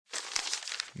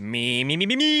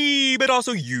Me, but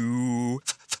also you.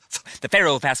 The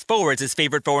Pharaoh fast forwards his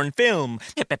favorite foreign film,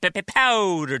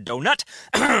 Powder Donut.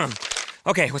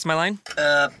 Okay, what's my line?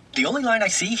 The only line I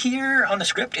see here on the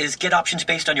script is get options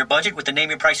based on your budget with the Name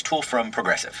Your Price tool from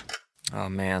Progressive. Oh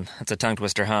man, that's a tongue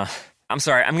twister, huh? I'm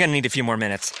sorry, I'm gonna need a few more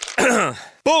minutes.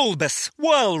 Bulbous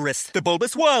Walrus, the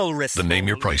Bulbous Walrus. The Name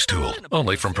Your Price tool,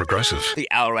 only from Progressive. The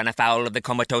owl ran afoul of the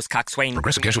comatose coxswain.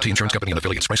 Progressive Casualty Insurance Company and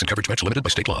affiliates. Price and coverage match limited by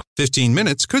state law. 15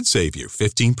 minutes could save you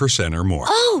 15% or more.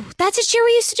 Oh, that's a cheer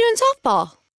we used to do in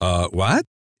softball. What?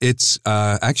 It's,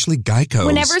 actually Geico's.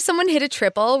 Whenever someone hit a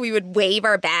triple, we would wave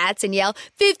our bats and yell,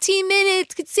 15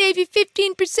 minutes could save you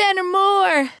 15% or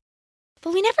more.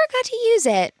 But we never got to use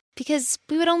it because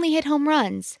we would only hit home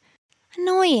runs.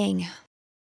 Annoying.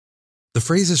 The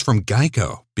phrase is from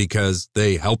Geico because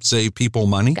they help save people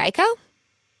money. Geico?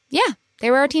 Yeah,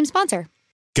 they were our team sponsor.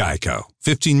 Geico.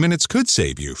 15 minutes could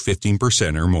save you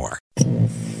 15% or more. You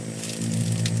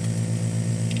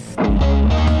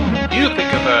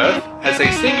think of Earth as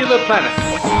a singular planet.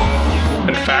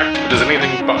 In fact, it is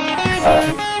anything but.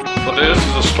 For this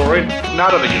is a story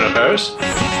not of a universe,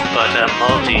 but a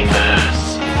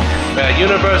multiverse, where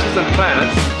universes and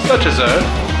planets, such as Earth,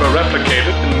 were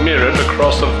replicated and mirrored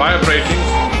across a vibrating,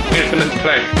 infinite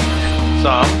plane.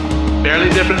 Some barely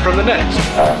different from the next.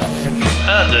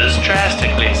 Others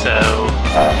drastically so.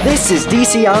 This is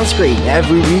DC On Screen.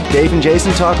 Every week, Dave and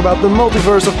Jason talk about the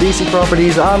multiverse of DC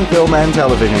properties on film and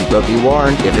television. But be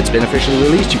warned, if it's been officially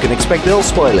released, you can expect they'll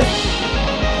spoil it.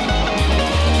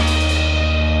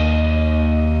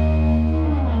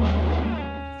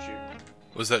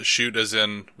 Was that shoot as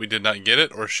in we did not get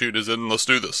it, or shoot as in let's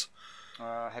do this?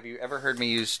 Have you ever heard me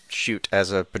use shoot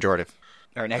as a pejorative?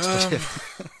 Or an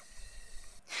expletive?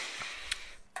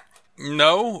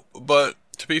 No, but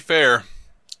to be fair,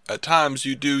 at times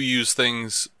you do use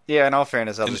things. Yeah, in all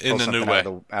fairness, I'll just pull in a something new way.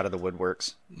 out of the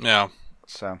woodworks. Yeah.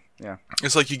 So, yeah.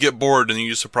 It's like you get bored and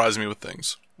you surprise me with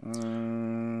things.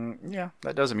 Yeah,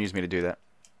 that does amuse me to do that.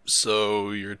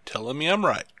 So you're telling me I'm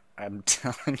right. I'm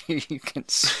telling you, you can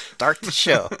start the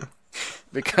show.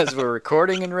 Because we're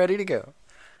recording and ready to go.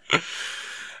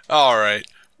 All right.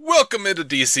 Welcome into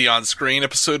DC On Screen,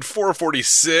 episode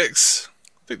 446. I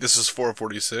think this is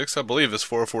 446. I believe it's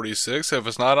 446. If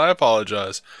it's not, I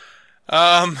apologize.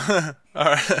 All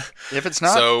right. If it's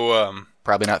not, so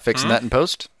probably not fixing that in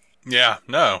post. Yeah,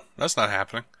 no, that's not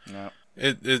happening. No.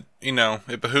 It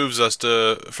it behooves us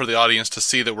for the audience to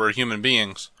see that we're human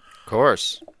beings. Of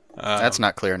course. That's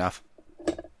not clear enough.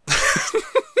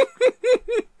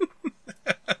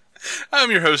 I'm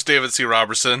your host, David C.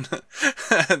 Robertson.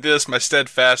 This is my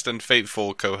steadfast and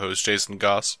faithful co-host, Jason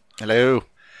Goss. Hello.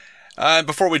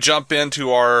 Before we jump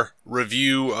into our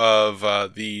review of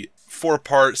the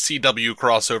 4-part CW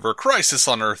crossover, Crisis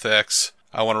on Earth X,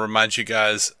 I want to remind you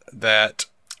guys that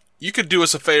you could do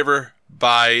us a favor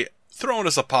by throwing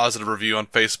us a positive review on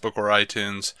Facebook or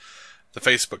iTunes. The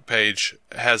Facebook page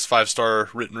has 5-star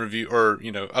written review, or,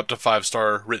 up to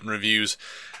 5-star written reviews,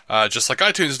 just like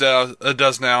iTunes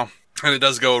does now. And it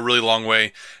does go a really long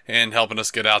way in helping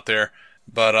us get out there.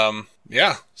 But,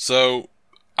 yeah, so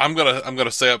I'm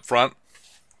gonna say up front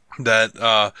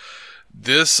that,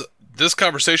 this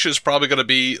conversation is probably gonna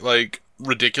be, like,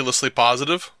 ridiculously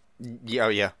positive.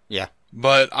 Yeah.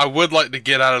 But I would like to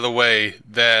get out of the way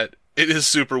that it is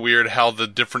super weird how the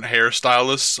different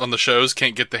hairstylists on the shows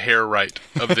can't get the hair right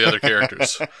of the other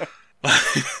characters.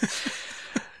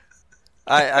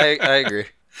 I agree.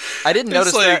 I didn't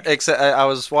notice that, except I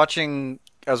was watching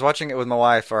it with my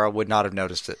wife, or I would not have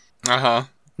noticed it. Uh-huh.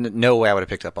 No way I would have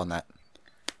picked up on that.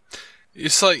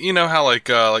 It's like, how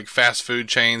like fast food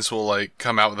chains will like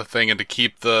come out with a thing, and to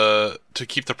keep the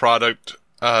product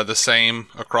the same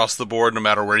across the board, no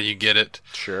matter where you get it.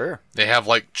 Sure. They have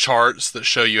like charts that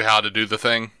show you how to do the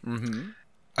thing. Mm-hmm.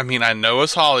 I mean, I know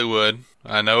it's Hollywood.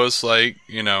 I know it's like,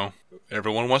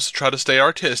 everyone wants to try to stay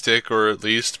artistic, or at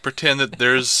least pretend that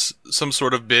there's some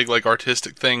sort of big, like,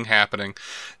 artistic thing happening,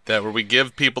 that where we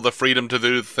give people the freedom to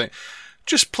do the thing.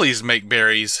 Just please make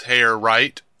Barry's hair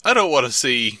right. I don't want to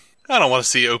see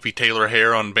Opie Taylor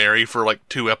hair on Barry for, like,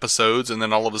 2 episodes, and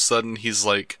then all of a sudden he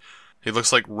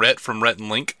looks like Rhett from Rhett and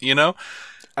Link,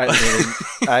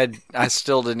 I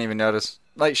still didn't even notice.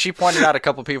 Like, she pointed out a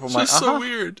couple people. It's just so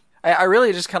weird. I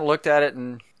really just kind of looked at it,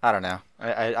 and I don't know.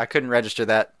 I couldn't register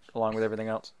that along with everything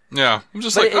else. Yeah, I'm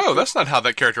just that's not how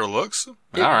that character looks.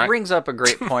 It brings up a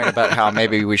great point about how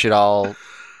maybe we should all,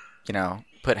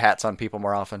 put hats on people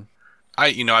more often.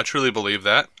 I truly believe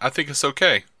that. I think it's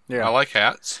okay. Yeah. I like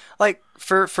hats. Like,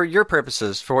 for your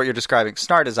purposes, for what you're describing,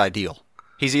 Snart is ideal.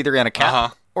 He's either in a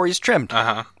cap or he's trimmed.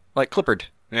 Uh-huh. Like Clippard.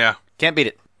 Yeah. Can't beat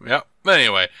it. Yep. But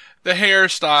anyway, the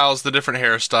hairstyles, the different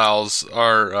hairstyles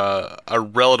are a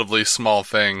relatively small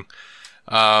thing.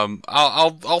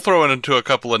 I'll throw it into a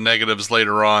couple of negatives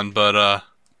later on, but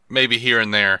maybe here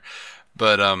and there.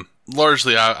 But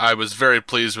largely, I was very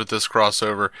pleased with this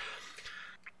crossover.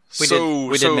 We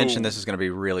did mention this is going to be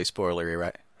really spoilery,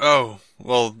 right? Oh,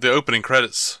 well, the opening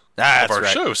credits of our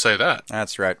show say that.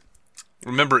 That's right.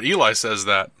 Remember, Eli says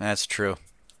that. That's true.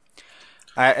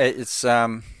 I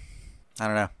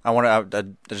don't know. I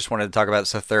just wanted to talk about it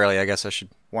so thoroughly. I guess I should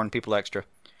warn people extra.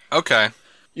 Okay.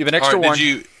 You've been extra warned.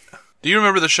 Do you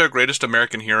remember the show Greatest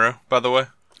American Hero, by the way?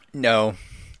 No.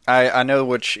 I know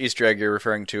which Easter egg you're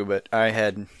referring to, but I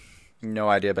had no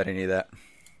idea about any of that.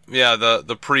 Yeah,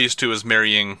 the priest who was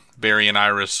marrying Barry and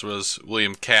Iris was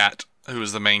William Catt, who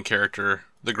was the main character,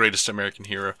 the Greatest American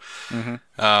Hero. Mm-hmm.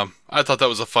 I thought that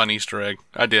was a fun Easter egg.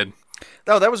 I did.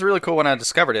 Oh, that was really cool when I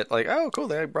discovered it. Like, oh, cool,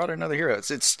 they brought another hero.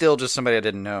 It's still just somebody I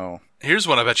didn't know. Here's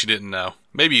one I bet you didn't know.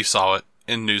 Maybe you saw it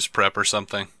in news prep or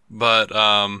something. But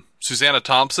Susanna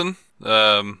Thompson,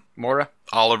 Mora,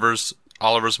 Oliver's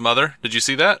mother. Did you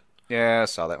see that? Yeah, I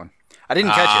saw that one. I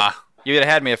didn't catch it. You would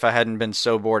have had me if I hadn't been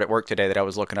so bored at work today that I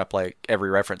was looking up like every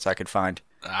reference I could find.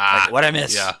 Like, what I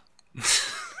missed? Yeah.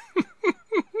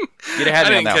 You'd have had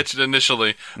me on that. I didn't catch it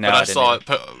initially, but I saw it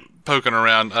poking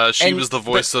around. She was the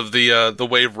voice of the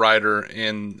Wave Rider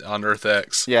on Earth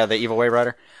X. Yeah, the evil Wave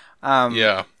Rider.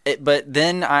 Yeah. But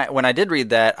then when I did read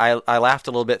that, I laughed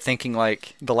a little bit, thinking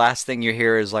like the last thing you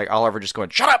hear is like Oliver just going,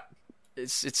 "Shut up!"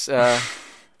 It's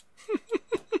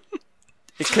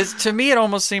because to me it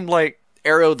almost seemed like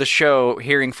Arrow the show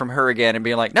hearing from her again and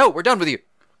being like, "No, we're done with you."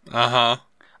 Uh-huh.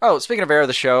 Oh, speaking of Arrow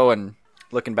the show and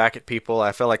looking back at people,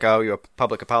 I feel like I owe you a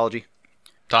public apology.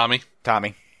 Tommy.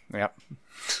 Yep.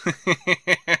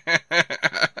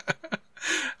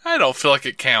 I don't feel like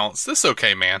it counts. That's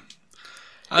okay, man.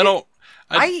 I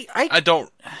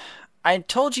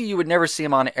told you would never see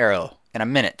him on Arrow, and I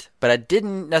meant it, but I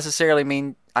didn't necessarily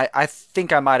mean. I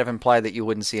think I might have implied that you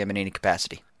wouldn't see him in any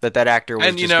capacity. That actor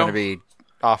was just going to be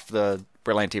off the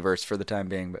Berlanti-verse for the time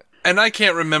being. But and I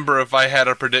can't remember if I had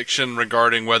a prediction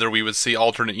regarding whether we would see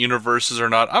alternate universes or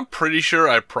not. I'm pretty sure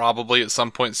I probably at some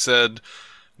point said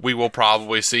we will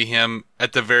probably see him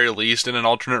at the very least in an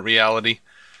alternate reality.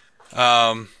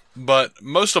 But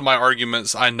most of my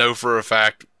arguments, I know for a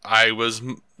fact, I was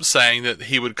saying that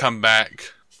he would come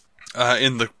back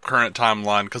in the current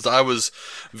timeline, because I was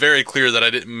very clear that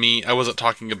I wasn't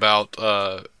talking about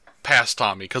past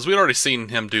Tommy, because we'd already seen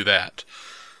him do that.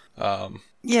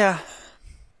 Yeah,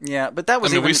 but that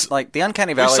was like the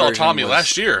Uncanny Valley. We saw Tommy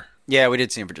last year. Yeah, we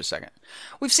did see him for just a second.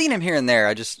 We've seen him here and there.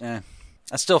 I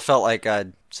still felt like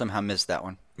I'd somehow missed that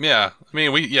one. Yeah, I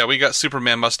mean, we got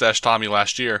Superman mustache Tommy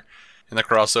last year in the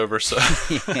crossover. So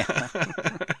yeah.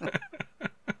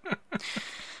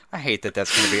 I hate that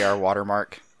that's going to be our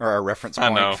watermark or our reference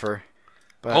point for.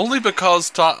 But only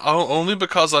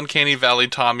because Uncanny Valley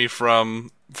Tommy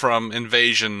from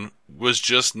Invasion was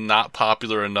just not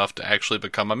popular enough to actually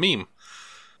become a meme.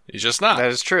 He's just not.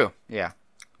 That is true. Yeah.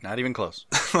 Not even close.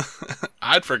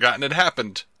 I'd forgotten it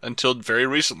happened until very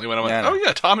recently when I went, oh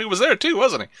yeah, Tommy was there too,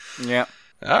 wasn't he? Yeah.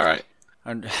 All right.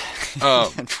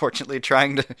 Unfortunately,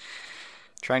 trying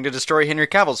to destroy Henry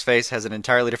Cavill's face has an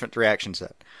entirely different reaction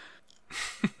set.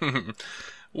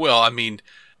 Well, I mean,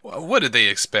 what did they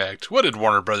expect? What did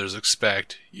Warner Brothers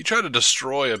expect? You try to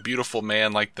destroy a beautiful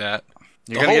man like that,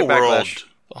 You're gonna get backlash.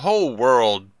 The whole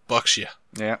world bucks you.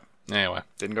 Yeah. Anyway.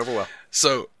 Didn't go over well.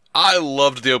 So, I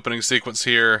loved the opening sequence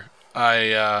here.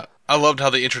 I loved how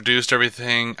they introduced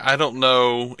everything. I don't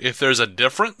know if there's a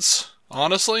difference,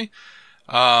 honestly.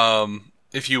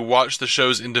 If you watch the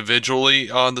shows individually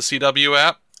on the CW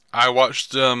app, I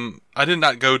watched I did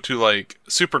not go to like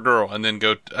Supergirl and then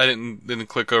I didn't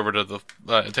click over to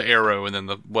to Arrow and then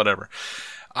the whatever.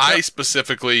 I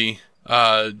specifically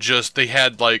they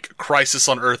had like Crisis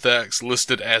on Earth X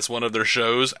listed as one of their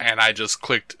shows, and I just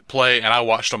clicked play and I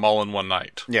watched them all in one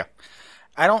night. Yeah.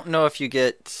 I don't know if you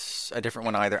get a different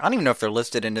one either. I don't even know if they're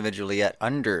listed individually yet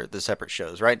under the separate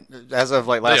shows, right? As of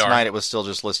like last night, it was still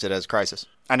just listed as Crisis.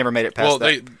 I never made it past that.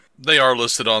 Well, they are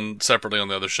listed separately on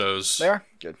the other shows. They are?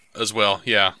 Good. As well.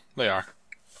 Yeah, they are.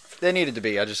 They needed to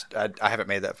be. I haven't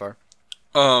made that far.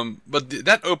 But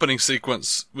that opening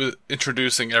sequence with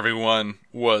introducing everyone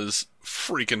was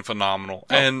freaking phenomenal.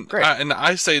 Oh, great. And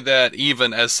I say that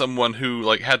even as someone who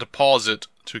like had to pause it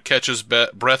to catch his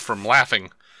breath from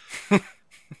laughing.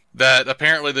 That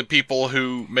apparently the people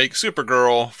who make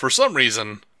Supergirl, for some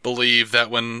reason, believe that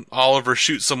when Oliver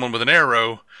shoots someone with an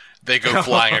arrow, they go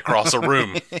flying across a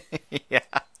room. Yeah.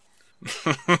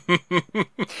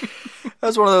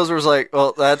 That's one of those where it's like,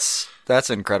 well, that's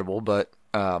incredible, but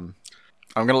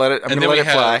I'm gonna let it. I'm gonna let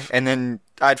it fly. And then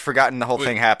I'd forgotten the whole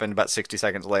thing happened about 60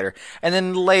 seconds later. And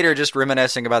then later, just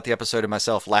reminiscing about the episode of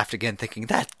myself, laughed again, thinking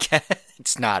that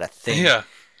it's not a thing. Yeah.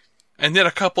 And then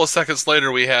a couple of seconds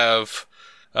later, we have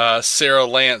Sarah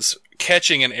Lance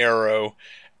catching an arrow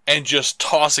and just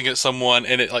tossing at someone,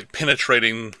 and it like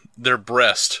penetrating their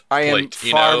breast. I am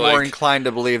far more inclined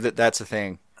to believe that that's a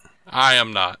thing. I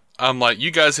am not. I'm like,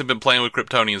 you guys have been playing with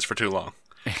Kryptonians for too long.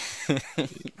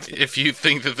 If you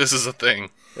think that this is a thing.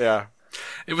 Yeah.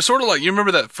 It was sort of like, you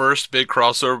remember that first big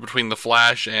crossover between The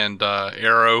Flash and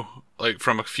Arrow, like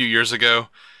from a few years ago?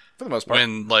 For the most part.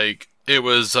 When like it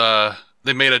was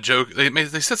they made a joke. They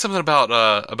said something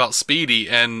about Speedy,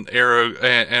 and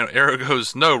Arrow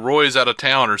goes, "No, Roy's out of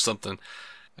town or something."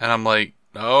 And I'm like,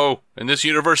 "No, in this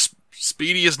universe,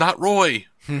 Speedy is not Roy."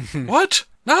 What?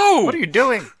 No. What are you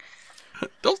doing?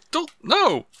 Don't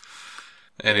no.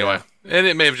 Anyway, and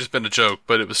it may have just been a joke,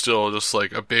 but it was still just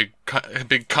like a big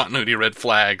continuity red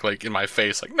flag, like in my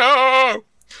face, like no.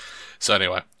 So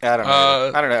anyway, I don't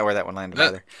know where that one landed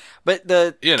either. But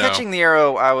the catching the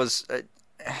arrow, I was.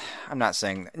 I'm not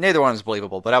saying neither one is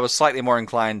believable, but I was slightly more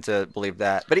inclined to believe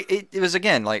that. But it was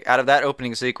again like out of that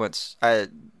opening sequence, I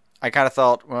kind of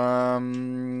thought,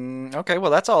 okay,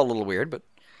 well that's all a little weird, but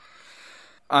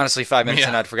honestly, 5 minutes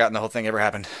and I'd forgotten the whole thing ever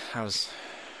happened. I was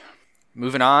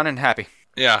moving on and happy.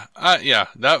 Yeah,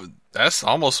 that's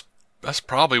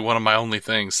probably one of my only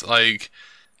things. Like,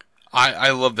 I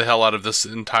love the hell out of this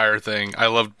entire thing. I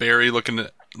loved Barry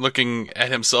looking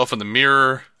at himself in the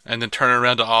mirror. And then turning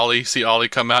around to Ollie, see Ollie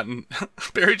come out, and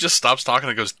Barry just stops talking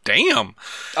and goes, "Damn!"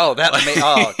 Oh, that made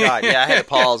oh god, yeah, I had to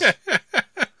pause.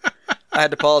 I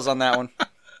had to pause on that one.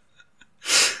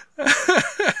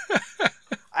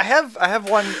 I have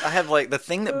like the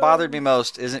thing that bothered me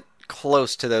most isn't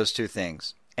close to those two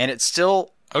things, and it's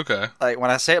still okay. Like when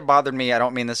I say it bothered me, I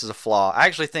don't mean this is a flaw. I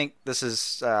actually think this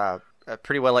is a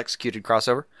pretty well executed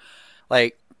crossover.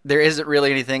 Like there isn't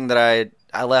really anything that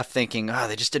I left thinking, oh,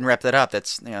 they just didn't wrap that up.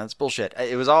 That's that's bullshit.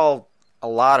 It was all a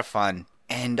lot of fun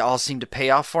and all seemed to pay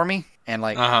off for me. And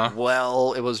like,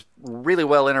 well, it was really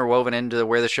well interwoven into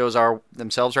where the shows are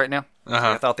themselves right now.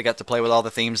 I thought they got to play with all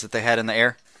the themes that they had in the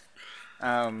air.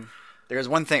 There's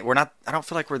one thing I don't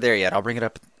feel like we're there yet. I'll bring it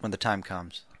up when the time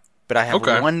comes. But I have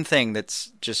one thing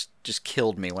that's just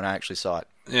killed me when I actually saw it.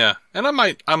 Yeah, and I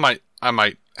might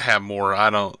have more. I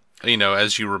don't.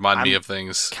 As you remind me of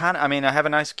things. I have a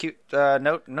nice, cute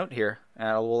note here.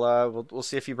 We'll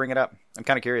see if you bring it up. I'm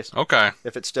kind of curious. Okay.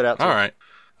 If it stood out. All right.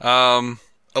 I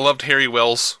loved Harry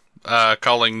Wells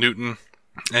calling Newton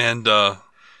and the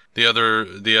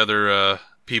other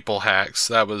people hacks.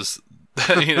 That was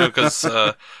because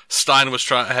Stein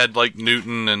had like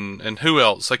Newton and who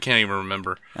else? I can't even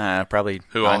remember. Probably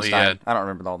who Einstein. All he had. I don't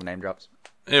remember all the name drops.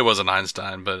 It wasn't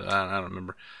Einstein, but I don't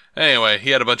remember. Anyway, he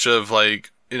had a bunch of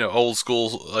like. Old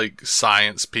school, like,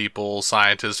 science people,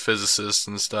 scientists, physicists,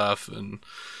 and stuff. And,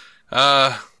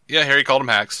 Harry called them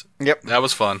hacks. Yep. That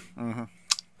was fun. Mm-hmm.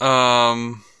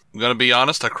 I'm gonna be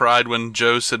honest, I cried when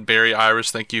Joe said, "Barry,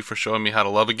 Iris, thank you for showing me how to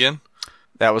love again."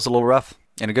 That was a little rough,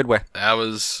 in a good way. That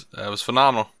was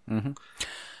phenomenal.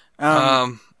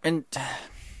 Mm-hmm. And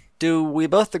do we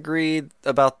both agree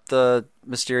about the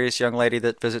mysterious young lady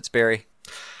that visits Barry?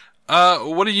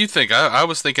 What do you think? I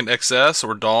was thinking XS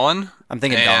or Dawn. I'm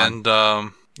thinking Dawn.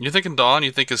 And, you're thinking Dawn?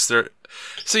 You think it's there?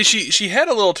 See, she had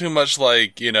a little too much,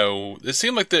 like, it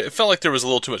seemed like it felt like there was a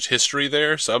little too much history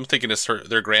there, so I'm thinking it's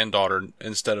their granddaughter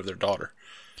instead of their daughter.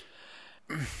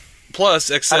 Plus,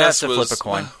 XS I'd have to was... flip a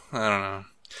coin. I don't know.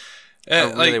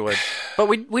 I really would. But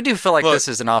we do feel like this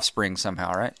is an offspring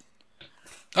somehow, right?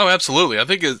 Oh, absolutely. I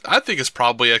think it's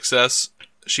probably XS.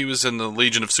 She was in the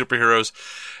Legion of Superheroes.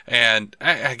 And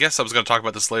I guess I was going to talk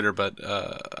about this later, but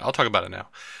I'll talk about it now.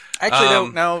 Actually,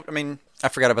 don't know. I mean, I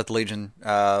forgot about the Legion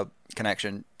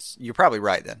connection. You're probably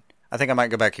right then. I think I might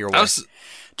go back your way.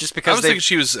 Just because I was thinking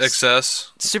she was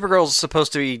XS. Supergirl's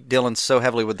supposed to be dealing so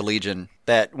heavily with the Legion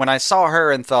that when I saw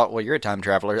her and thought, well, you're a time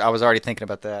traveler, I was already thinking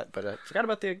about that, but I forgot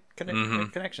about the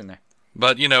connection there.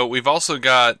 But, we've also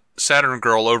got Saturn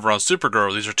Girl over on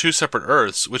Supergirl. These are two separate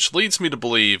Earths, which leads me to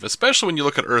believe, especially when you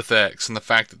look at Earth X and the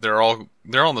fact that they're on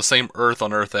the same Earth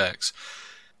on Earth X,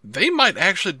 they might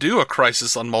actually do a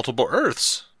Crisis on Multiple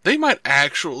Earths. They might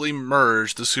actually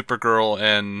merge the Supergirl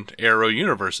and Arrow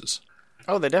universes.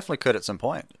 Oh, they definitely could at some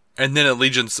point. And then at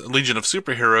Legion of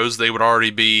Superheroes, they would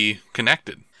already be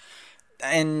connected.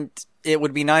 And it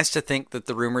would be nice to think that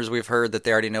the rumors we've heard that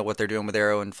they already know what they're doing with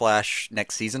Arrow and Flash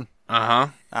next season.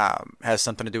 Has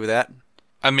something to do with that.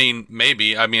 I mean,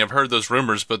 maybe. I mean, I've heard those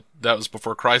rumors, but that was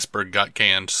before Kreisberg got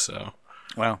canned, so.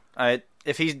 Well,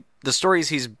 if he the stories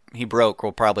he broke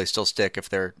will probably still stick if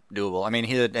they're doable. I mean,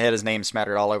 he had his name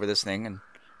smattered all over this thing, and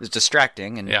it was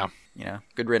distracting. And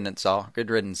good riddance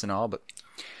and all. But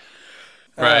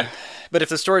right. But if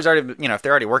the story's already, if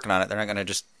they're already working on it, they're not going to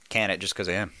just can it just because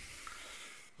of him.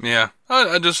 Yeah,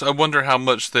 I wonder how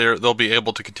much they'll be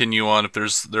able to continue on if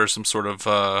there's some sort of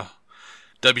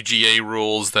WGA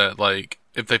rules that, like,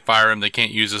 if they fire him, they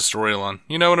can't use his storyline.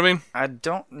 You know what I mean? I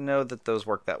don't know that those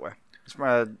work that way.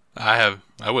 I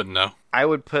wouldn't know. I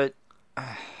would put,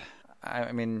 I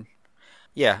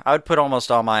would put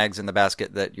almost all my eggs in the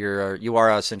basket that you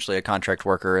are essentially a contract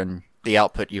worker, and the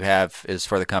output you have is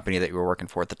for the company that you were working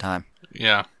for at the time.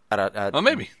 Yeah. Well,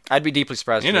 maybe. I'd be deeply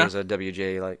surprised if there was a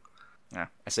WGA, like, I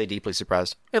say deeply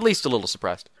surprised. At least a little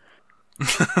surprised.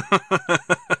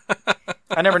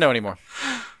 I never know anymore.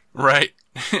 Right.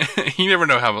 You never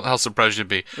know how surprised you'd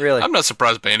be. Really? I'm not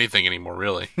surprised by anything anymore,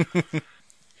 really.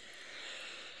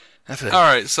 All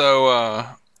right, so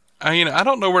I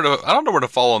don't know where to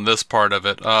fall on this part of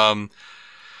it. I'll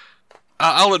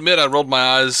admit I rolled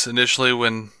my eyes initially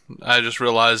when I just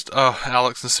realized,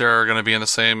 Alex and Sarah are going to be in the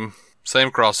same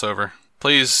crossover.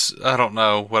 Please, I don't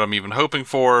know what I'm even hoping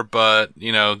for, but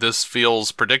this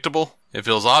feels predictable. It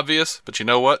feels obvious, but you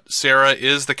know what? Sarah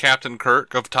is the Captain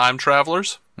Kirk of time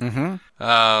travelers.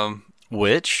 Mm-hmm.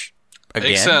 Which, again,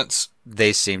 makes sense.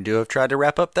 They seem to have tried to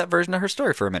wrap up that version of her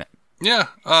story for a minute. Yeah.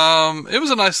 It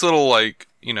was a nice little, I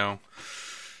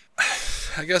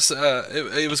guess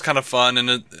it was kind of fun, and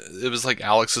it was like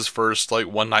Alex's first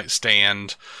one night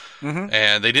stand. Mm-hmm.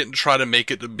 And they didn't try to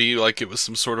make it to be like it was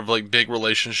some sort of big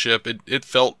relationship. It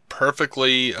felt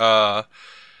perfectly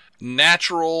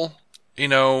natural.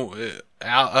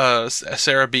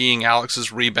 Sarah being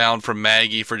Alex's rebound from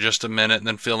Maggie for just a minute and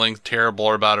then feeling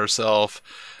terrible about herself.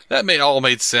 That all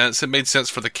made sense. It made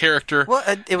sense for the character. Well,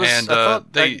 it was, and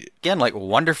again,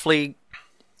 wonderfully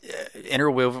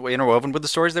interwoven with the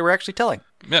stories they were actually telling.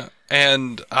 Yeah,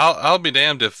 and I'll be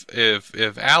damned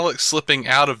if Alex slipping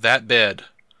out of that bed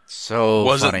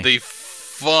wasn't funny. The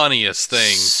funniest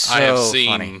thing I have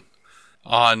seen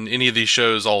on any of these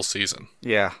shows all season.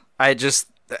 Yeah,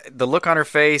 the look on her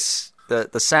face,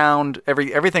 the sound,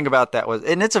 everything about that was,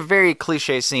 and it's a very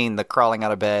cliche scene, the crawling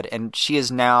out of bed, and she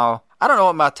is now, I don't know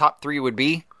what my top 3 would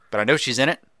be, but I know she's in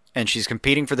it, and she's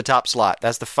competing for the top slot.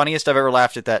 That's the funniest I've ever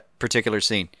laughed at that particular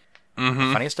scene. Mm-hmm.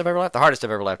 The funniest I've ever laughed? The hardest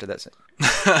I've ever laughed at that scene.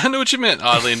 I know what you meant,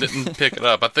 oddly, and didn't pick it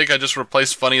up. I think I just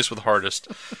replaced funniest with hardest.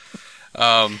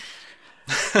 But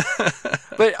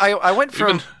I went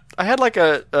from... I had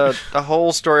a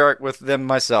whole story arc with them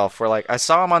myself, where I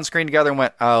saw them on screen together and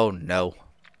went, oh no.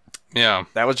 Yeah.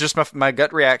 That was just my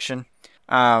gut reaction.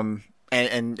 And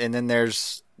then they're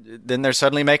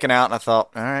suddenly making out, and I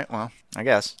thought, all right, well, I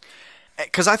guess.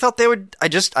 Because I thought they would, I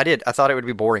thought it would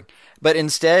be boring. But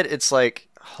instead, it's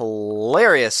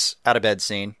hilarious out of bed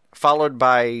scene, followed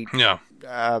by,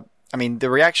 the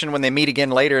reaction when they meet again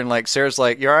later, and Sarah's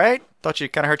like, you all right? Thought you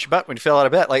kind of hurt your butt when you fell out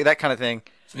of bed, that kind of thing.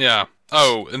 Yeah.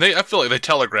 Oh, and I feel like they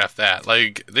telegraphed that.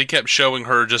 They kept showing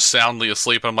her just soundly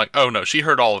asleep, and I'm like, oh no, she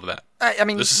heard all of that.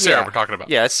 This is Sarah we're talking about.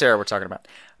 Yeah, it's Sarah we're talking about.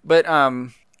 But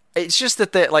it's just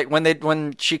that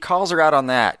when she calls her out on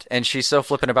that, and she's so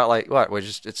flippant about what?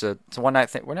 It's a one night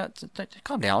thing. We're not.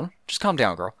 Calm down. Just calm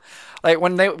down, girl.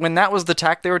 When that was the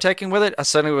tack they were taking with it, I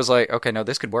suddenly was like, okay, no,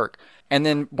 this could work. And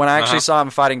then when I actually saw them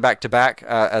fighting back to back,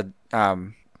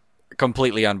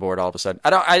 completely on board all of a sudden.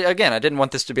 I didn't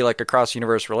want this to be a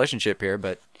cross-universe relationship here,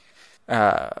 but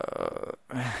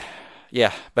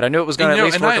yeah. But I knew it was going to at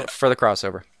least work for the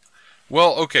crossover.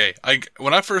 Well, okay.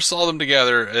 When I first saw them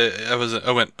together,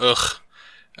 I went ugh,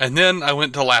 and then I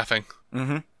went to laughing,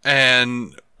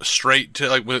 and straight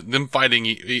to with them fighting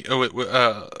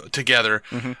together.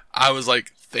 Mm-hmm. I was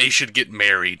like, they should get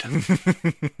married.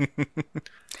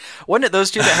 Wasn't it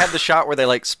those two that had the shot where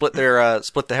they split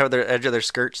the edge of their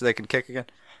skirt so they could kick again?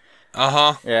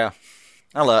 Yeah,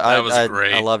 that was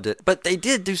great. I loved it, but they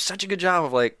did do such a good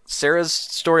job of Sarah's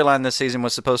storyline this season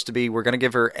was supposed to be, we're going to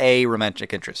give her a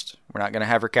romantic interest. We're not going to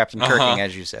have her Captain Kirking,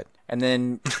 as you said, and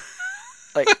then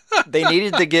they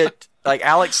needed to get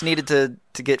Alex needed to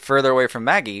get further away from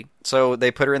Maggie, so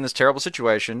they put her in this terrible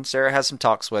situation. Sarah has some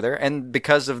talks with her, and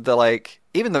because of the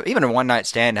even a one night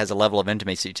stand has a level of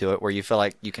intimacy to it where you feel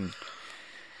like you can,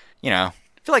 it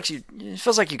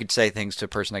feels like you could say things to a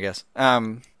person, I guess.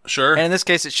 Sure. And in this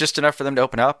case, it's just enough for them to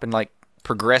open up and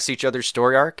progress each other's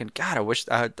story arc. And God,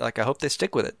 I hope they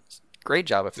stick with it. Great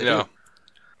job if they do.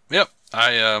 Yep.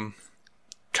 I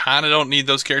kind of don't need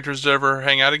those characters to ever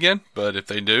hang out again, but if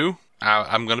they do,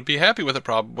 I'm going to be happy with it.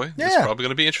 Probably. Yeah. It's probably going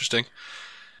to be interesting.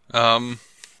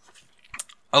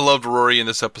 I loved Rory in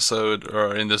this episode,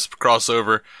 or in this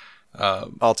crossover.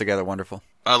 Altogether wonderful.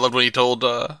 I loved when he told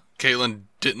Caitlin,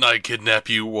 "Didn't I kidnap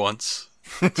you once?"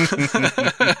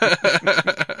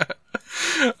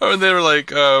 When they were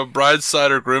like, bride's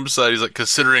side or groom's side, he's like,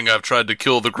 "Considering I've tried to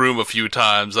kill the groom a few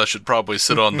times, I should probably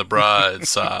sit on the bride's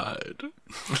side."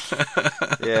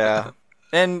 Yeah.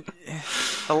 And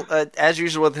as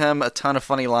usual with him, a ton of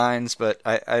funny lines, but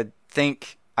I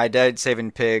think "I died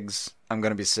saving pigs, I'm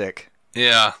going to be sick."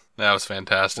 Yeah, that was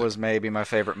fantastic. Was maybe my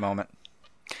favorite moment.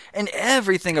 And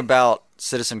everything about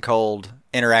Citizen Cold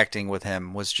interacting with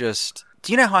him was just...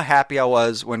 Do you know how happy I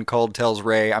was when Cold tells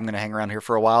Ray, "I'm going to hang around here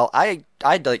for a while"? I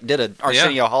did an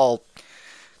Arsenio Hall,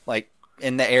 like,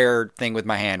 in the air thing with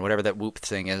my hand, whatever that whoop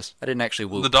thing is. I didn't actually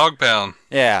whoop. The dog pound.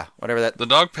 Yeah, whatever that... The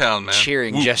dog pound, man.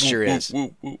 Cheering whoop, gesture whoop, is.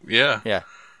 Whoop, whoop, whoop. Yeah. Yeah.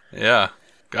 Yeah.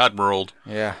 God world.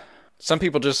 Yeah. Some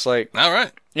people just, like... All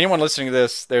right. Anyone listening to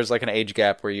this, there's, like, an age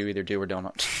gap where you either do or don't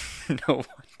know what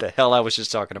the hell I was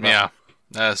just talking about. Yeah.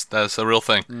 That's a real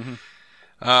thing. Mm-hmm.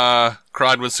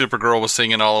 Cried when Supergirl was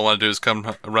singing "All I Want to Do Is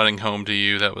Come Running Home to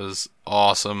You." That was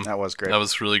awesome. That was great. That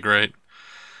was really great.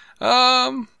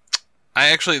 I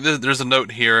actually, there's a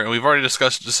note here, and we've already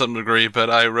discussed it to some degree, but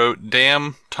I wrote,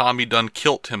 "Damn, Tommy done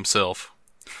kilt himself."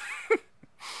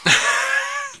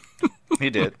 He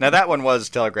did. Now that one was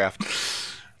telegraphed.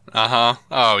 Uh-huh.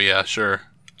 Oh, yeah, sure.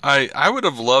 I would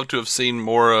have loved to have seen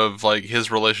more of, like, his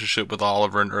relationship with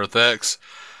Oliver and Earth X.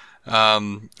 I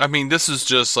mean, this is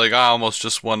just like, I almost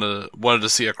just wanted to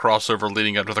see a crossover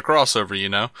leading up to the crossover, you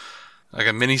know, like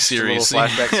a mini-series, a little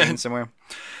flashback scene somewhere,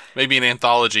 maybe an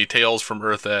anthology, Tales from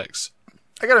Earth X.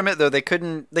 I gotta admit though, they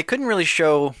couldn't really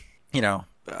show, you know,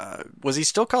 was he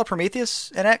still called Prometheus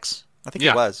in X? I think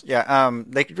he was. Yeah.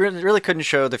 They really couldn't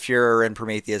show the Fuhrer and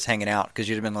Prometheus hanging out because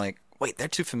you'd have been like, wait, they're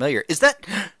too familiar. Is that?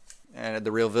 And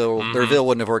the reveal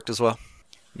wouldn't have worked as well.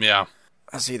 Yeah.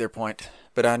 I see their point.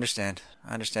 But I understand.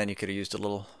 You could have used a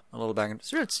little back.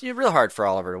 It's real hard for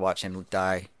Oliver to watch him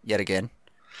die yet again.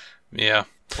 Yeah.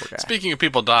 Poor guy. Speaking of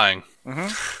people dying, I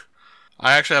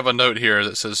actually have a note here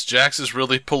that says, "Jax is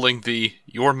really pulling the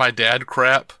 'you're my dad'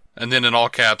 crap," and then in all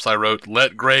caps I wrote,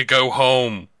 "Let Gray go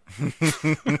home." Now,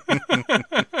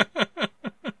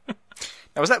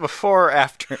 was that before or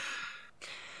after?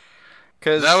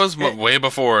 That was way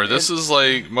before. This is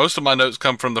like, most of my notes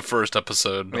come from the first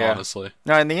episode, honestly.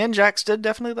 No, in the end, Jax did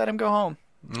definitely let him go home.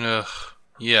 Ugh.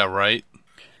 Yeah, right.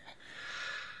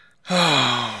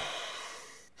 I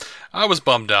was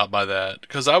bummed out by that,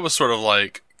 because I was sort of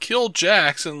like, kill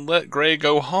Jax and let Gray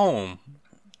go home.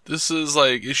 This is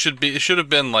like, it should have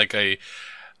been like a,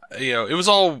 you know, it was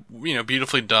all, you know,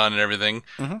 beautifully done and everything,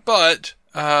 but,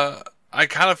 I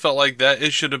kind of felt like that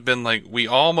it should have been like, we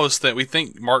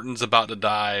think Martin's about to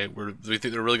die, we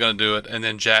think they're really going to do it, and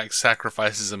then Jax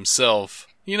sacrifices himself,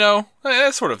 you know,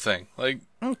 that sort of thing. Like,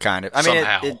 kind of. I mean,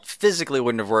 it physically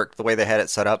wouldn't have worked the way they had it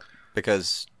set up,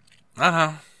 because,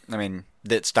 I mean,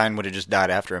 that Stein would have just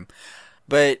died after him.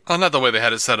 But not the way they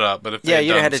had it set up, but if they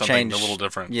had done something a little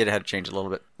different. You'd have had to change it a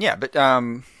little bit. Yeah, but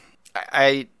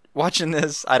I watching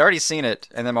this, I'd already seen it,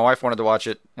 and then my wife wanted to watch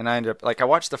it, and I ended up, like, I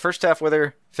watched the first half with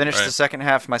her, finished the second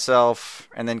half myself,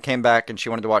 and then came back, and she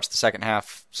wanted to watch the second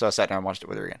half, so I sat down and watched it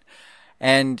with her again.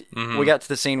 And we got to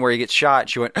the scene where he gets shot, and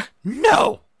she went,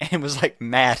 "No!" and was, like,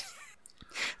 mad.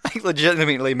 Like,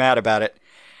 legitimately mad about it.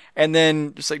 And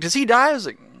then, just like, "Does he die?" I was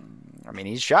like, "I mean,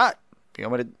 he's shot.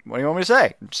 What do you want me to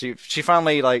say?" She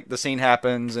finally, like, the scene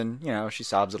happens, and, you know, she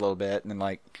sobs a little bit, and then,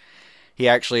 like, he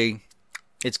actually,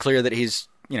 it's clear that he's,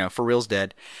 you know, for real's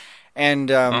dead. And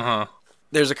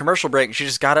there's a commercial break, and she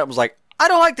just got up and was like, "I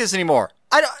don't like this anymore.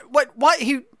 What?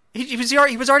 He was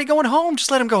already going home. Just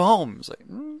let him go home." I was like,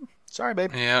 "Sorry,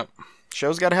 babe. Yeah.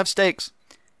 Show's got to have stakes."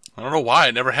 I don't know why.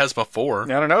 It never has before. I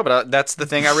don't know, but that's the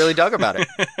thing I really dug about it.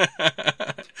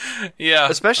 Yeah.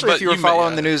 Especially if you were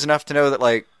following the news enough to know that,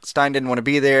 like, Stein didn't want to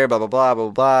be there, blah, blah, blah, blah,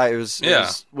 blah. It was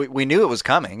we knew it was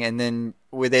coming, and then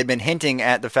they'd been hinting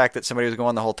at the fact that somebody was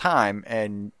going the whole time,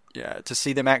 and to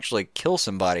see them actually kill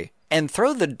somebody and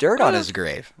throw the dirt on his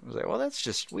grave. I was like, well, that's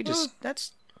just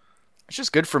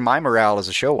good for my morale as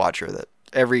a show watcher, that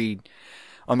every,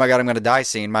 "oh my God, I'm going to die"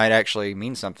 scene might actually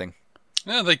mean something.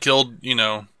 Yeah, they killed, you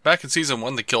know, back in season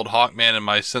 1, they killed Hawkman, and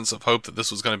my sense of hope that this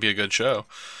was going to be a good show.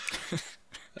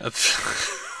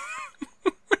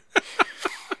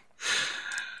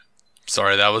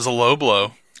 Sorry, that was a low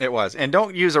blow. It was. And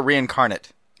don't use a reincarnate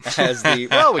as the,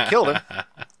 well, we killed him.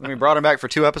 And we brought him back for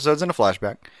 2 episodes in a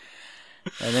flashback.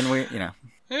 And then we, you know.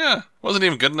 Yeah, wasn't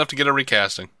even good enough to get a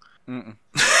recasting.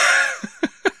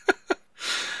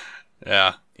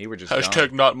 Yeah. He were just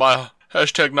Hashtag not my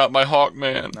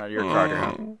Hawkman. Not your Carter,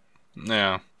 huh?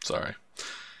 Yeah, sorry.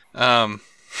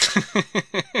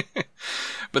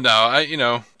 But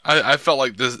no, I felt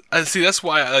like this. See, that's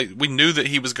why we knew that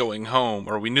he was going home,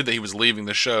 or we knew that he was leaving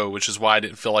the show, which is why I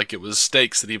didn't feel like it was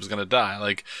stakes that he was going to die.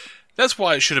 Like, that's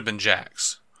why it should have been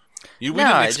Jax. We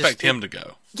didn't expect him to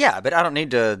go. Yeah, but I don't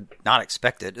need to not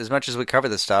expect it. As much as we cover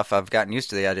this stuff, I've gotten used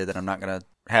to the idea that I'm not going to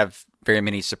have very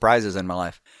many surprises in my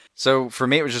life. So for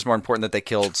me, it was just more important that they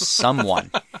killed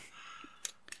someone.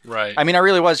 Right. I mean, I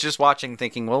really was just watching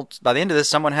thinking, well, by the end of this,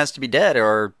 someone has to be dead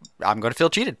or I'm going to feel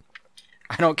cheated.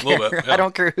 I don't care. Bit, yeah. I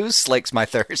don't care who slakes my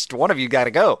thirst. One of you got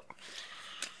to go.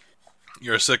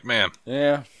 You're a sick man.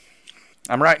 Yeah.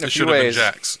 I'm right in a few ways. It should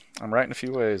have been Jax. I'm right in a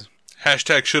few ways.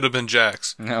 Hashtag should have been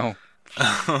Jax. No.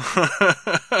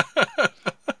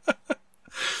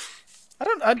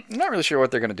 I'm not really sure what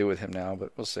they're going to do with him now,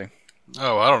 but we'll see.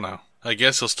 Oh, I don't know. I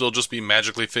guess he'll still just be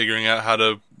magically figuring out how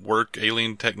to work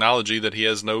alien technology that he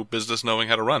has no business knowing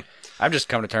how to run. I've just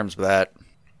come to terms with that.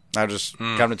 I've just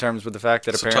come to terms with the fact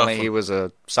that apparently he was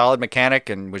a solid mechanic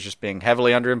and was just being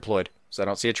heavily underemployed. So I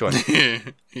don't see a choice.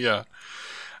 Yeah.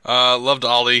 Loved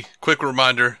Ollie. Quick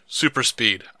reminder, super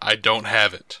speed. I don't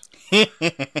have it.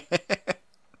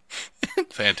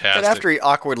 Fantastic. And after he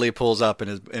awkwardly pulls up in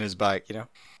his bike, you know?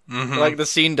 Mm-hmm. Like the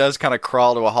scene does kind of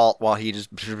crawl to a halt while he just...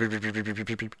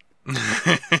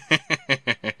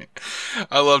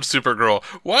 I loved Supergirl.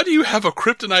 Why do you have a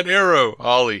kryptonite arrow,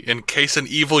 Ollie, in case an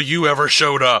evil you ever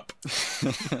showed up?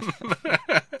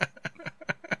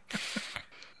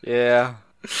 Yeah.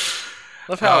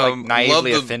 Love how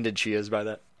naively offended she is by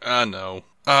that. I know.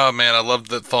 Oh, man, I loved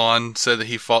that Thawne said that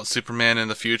he fought Superman in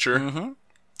the future. Mm-hmm.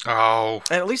 Oh.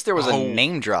 And at least there was a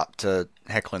name drop to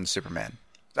Hecklin Superman.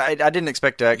 I didn't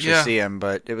expect to actually see him,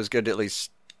 but it was good to at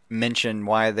least mention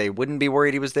why they wouldn't be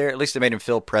worried he was there. At least it made him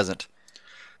feel present.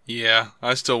 Yeah,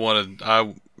 I still wanted...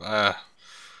 I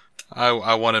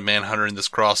wanted Manhunter in this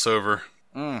crossover.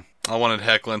 I wanted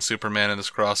Hecklin Superman in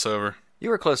this crossover. You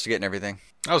were close to getting everything.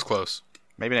 I was close.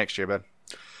 Maybe next year, bud.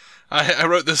 I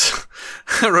wrote this.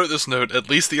 I wrote this note. At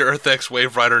least the Earth X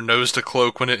Wave Rider knows to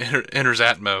cloak when it enters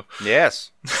Atmo.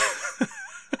 Yes.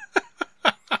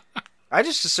 I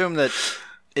just assume that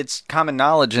it's common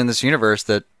knowledge in this universe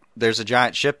that there's a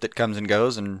giant ship that comes and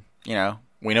goes, and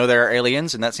we know there are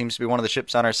aliens, and that seems to be one of the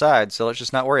ships on our side. So let's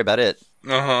just not worry about it.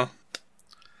 Like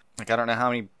I don't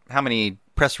know how many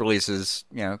press releases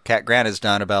Cat Grant has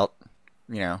done about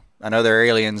I know there are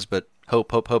aliens, but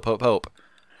hope.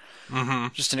 Mm-hmm.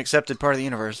 Just an accepted part of the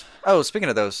universe. Oh, speaking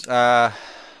of those, I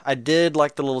did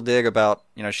like the little dig about,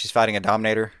 she's fighting a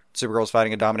Dominator. Supergirl's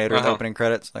fighting a Dominator in the opening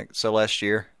credits, like so last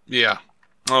year. Yeah.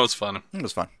 Oh, it was fun. It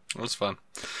was fun.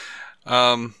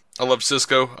 I love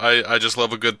Cisco. I just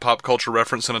love a good pop culture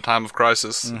reference in a time of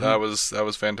crisis. Mm-hmm. That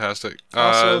was fantastic.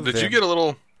 Did you get a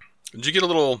little,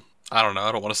 I don't know,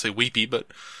 I don't want to say weepy, but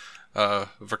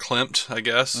verklempt, I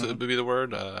guess would be the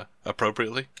word,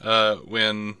 appropriately,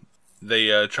 when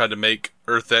they tried to make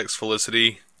Earth X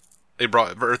Felicity. They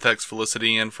brought Earth X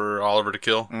Felicity in for Oliver to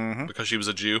kill because she was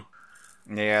a Jew.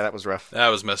 Yeah, that was rough. That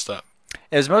was messed up.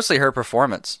 It was mostly her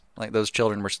performance. Like, those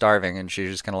children were starving, and she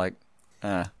was just kind of like,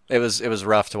 it was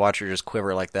rough to watch her just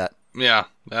quiver like that. Yeah,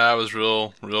 that was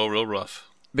real rough.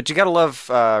 But you gotta love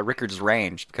Rickard's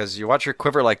range, because you watch her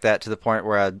quiver like that to the point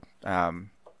where, you kind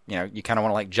of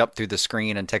want to, like, jump through the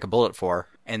screen and take a bullet for her.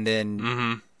 And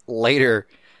then later,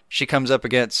 she comes up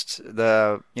against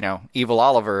the, evil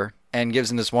Oliver and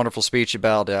gives him this wonderful speech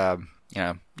about,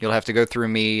 you'll have to go through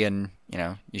me and,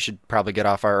 you should probably get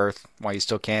off our Earth while you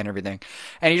still can and everything.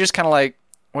 And you just kind of like,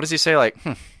 what does he say? Like,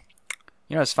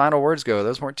 his final words go,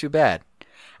 those weren't too bad.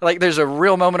 Like, there's a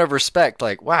real moment of respect.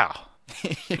 Like, wow.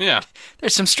 Yeah.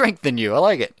 There's some strength in you. I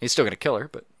like it. He's still going to kill her,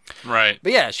 but. Right.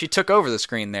 But yeah, she took over the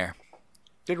screen there.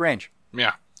 Good range.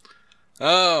 Yeah.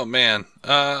 Oh, man.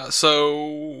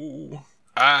 So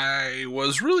I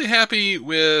was really happy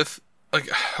with,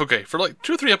 for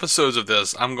 2 or 3 episodes of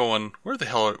this, I'm going, where the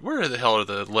hell are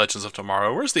the Legends of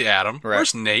Tomorrow? Where's the Atom? Right.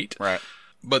 Where's Nate? Right.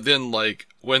 But then,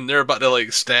 when they're about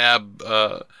to, stab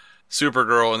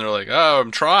Supergirl, and they're like, oh, I'm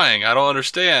trying, I don't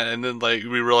understand. And then,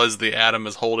 we realize the Atom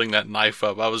is holding that knife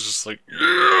up. I was just like,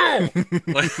 yeah!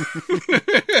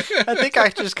 I think I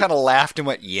just kind of laughed and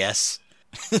went, yes.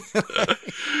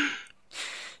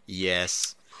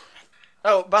 Yes.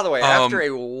 Oh, by the way, after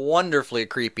a wonderfully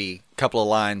creepy couple of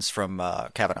lines from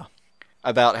Kavanaugh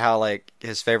about how,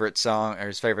 his favorite song or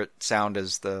his favorite sound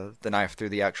is the knife through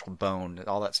the actual bone and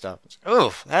all that stuff.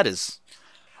 Oh, that is...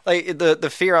 the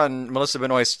fear on Melissa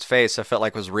Benoist's face, I felt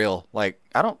like was real. I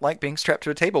don't like being strapped to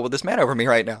a table with this man over me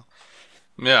right now.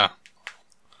 Yeah.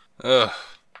 Ugh.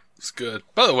 It's good.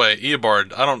 By the way,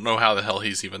 Eobard, I don't know how the hell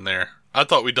he's even there. I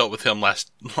thought we dealt with him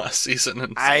last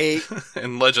season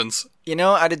in Legends. You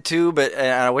know, I did too, but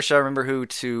I wish I remember who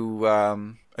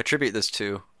to attribute this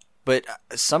to. But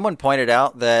someone pointed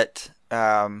out that,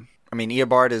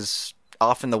 Eobard is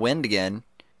off in the wind again.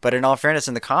 But in all fairness,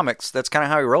 in the comics, that's kind of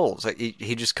how he rolls. Like,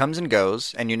 he just comes and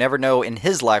goes, and you never know in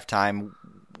his lifetime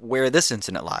where this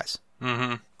incident lies.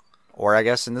 Mm-hmm. Or I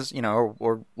guess in this,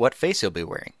 or what face he'll be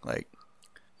wearing. Like,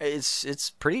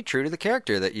 it's pretty true to the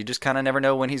character that you just kind of never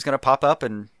know when he's going to pop up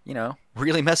and,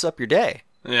 really mess up your day.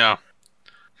 Yeah.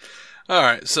 All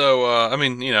right, so,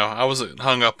 I wasn't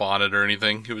hung up on it or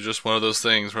anything. It was just one of those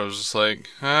things where I was just like,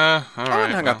 all right. I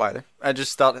wasn't hung up either. I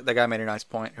just thought that guy made a nice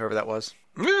point, whoever that was.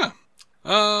 Yeah.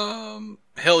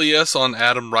 Hell yes on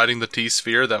Adam riding the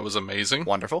T-Sphere. That was amazing.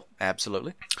 Wonderful.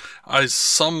 Absolutely. I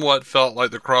somewhat felt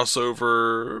like the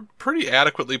crossover pretty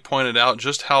adequately pointed out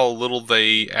just how little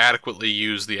they adequately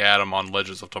used the Atom on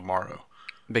Legends of Tomorrow.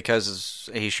 Because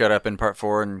he showed up in part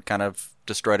 4 and kind of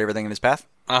destroyed everything in his path?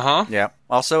 Uh-huh. Yeah.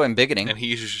 Also, embiggening. And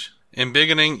he's...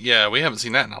 Embiggening? Yeah, we haven't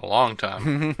seen that in a long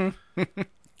time.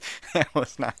 That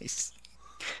was nice.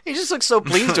 He just looks so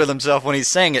pleased with himself when he's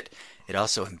saying it. It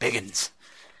also embiggens.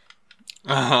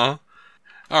 Uh-huh.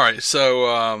 All right, so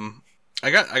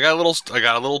I got a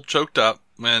little choked up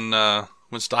when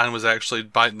Stein was actually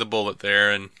biting the bullet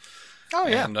there, and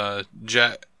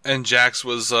and Jax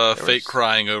was fake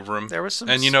crying over him. There was some,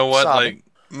 and you know what? sobbing.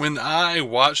 Like when I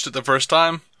watched it the first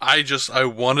time, I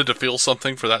wanted to feel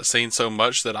something for that scene so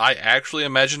much that I actually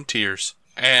imagined tears.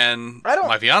 And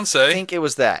my fiance, I think it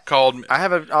was that called me. I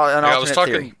have an alternate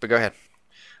theory, but go ahead.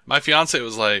 My fiance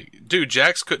was like, dude,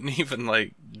 Jax couldn't even,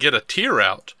 like, get a tear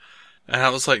out. And I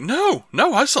was like, no,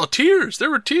 I saw tears.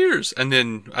 There were tears. And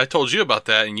then I told you about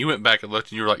that, and you went back and looked,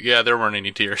 and you were like, yeah, there weren't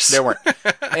any tears. There weren't.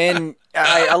 And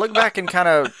I looked back and kind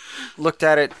of looked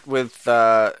at it with,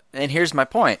 and here's my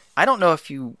point. I don't know if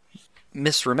you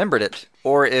misremembered it,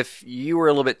 or if you were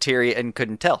a little bit teary and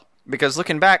couldn't tell. Because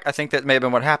looking back, I think that may have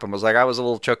been what happened. Was like, I was a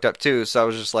little choked up too, so I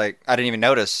was just like, I didn't even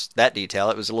notice that detail.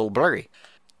 It was a little blurry.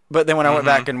 But then when I went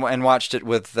back and watched it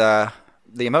with the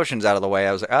emotions out of the way,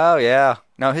 I was like, oh yeah.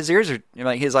 No, his ears are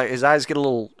his eyes get a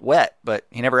little wet, but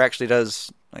he never actually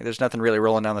does. Like, there's nothing really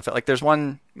rolling down the face. Like, there's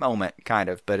one moment, kind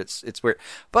of, but it's weird.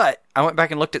 But I went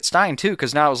back and looked at Stein too,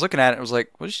 because now I was looking at it, and it was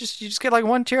like, well, you just get like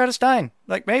one tear out of Stein,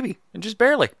 like maybe, and just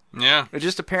barely. Yeah. It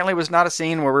just apparently was not a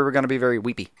scene where we were going to be very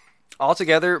weepy.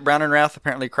 Altogether, Brown and Routh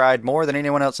apparently cried more than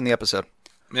anyone else in the episode.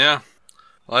 Yeah.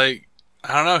 Like,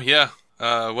 I don't know.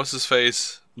 Yeah. What's his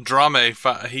face? Drame,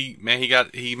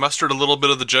 he mustered a little bit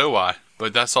of the Joe eye,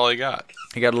 but that's all he got.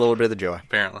 He got a little bit of the Joe eye.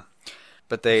 Apparently.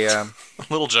 But they,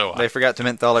 little Joe eye. They forgot to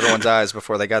menthol everyone's eyes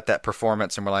before they got that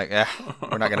performance, and we're like,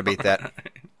 we're not going to beat that.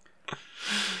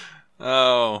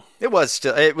 Oh. It was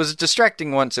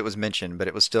distracting once it was mentioned, but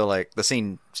it was still like, the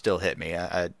scene still hit me.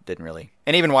 I didn't really.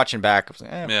 And even watching back, I was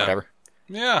like, whatever.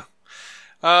 Yeah.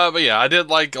 But yeah, I did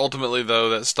like ultimately though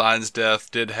that Stein's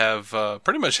death did have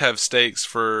pretty much have stakes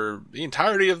for the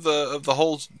entirety of the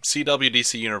whole CW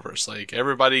DC universe. Like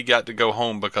everybody got to go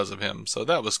home because of him, so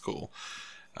that was cool.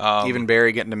 Even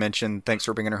Barry getting to mention thanks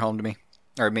for bringing her home to me,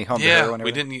 or me home to her. Yeah,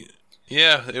 we didn't.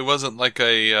 Yeah, it wasn't like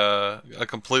a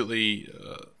completely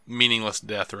meaningless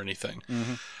death or anything.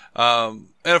 Mm-hmm.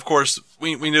 And of course,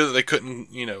 we knew that they couldn't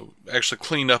actually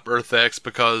clean up Earth X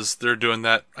because they're doing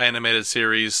that animated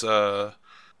series.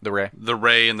 The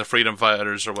Ray and the Freedom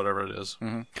Fighters, or whatever it is.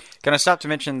 Mm-hmm. Can I stop to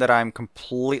mention that I'm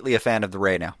completely a fan of the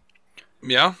Ray now?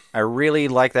 Yeah? I really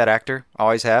like that actor.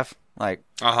 Always have. Like,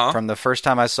 from the first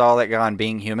time I saw that guy on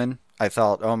Being Human, I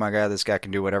thought, oh my god, this guy can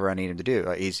do whatever I need him to do.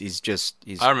 Like, he's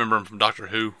I remember him from Doctor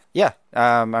Who. Yeah,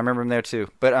 I remember him there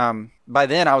too. But by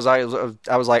then I was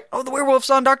like, oh, the werewolf's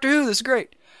on Doctor Who. This is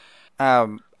great.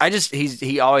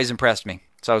 He always impressed me.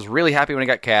 So I was really happy when he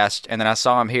got cast, and then I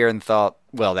saw him here and thought,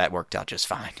 well, that worked out just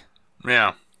fine.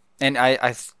 Yeah. And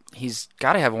he's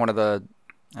got to have one of the,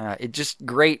 it just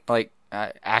great, like,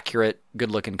 accurate,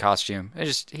 good-looking costume.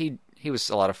 He was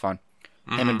a lot of fun.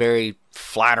 Mm-hmm. Him and Barry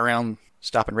flying around,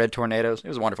 stopping red tornadoes. It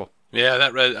was wonderful.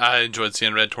 Yeah, I enjoyed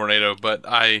seeing Red Tornado, but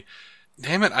I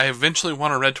eventually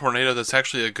want a Red Tornado that's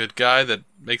actually a good guy that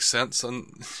makes sense,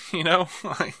 and,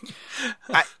 I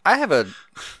have a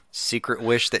secret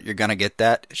wish that you're going to get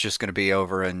that. It's just going to be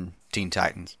over in Teen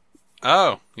Titans.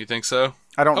 Oh, you think so?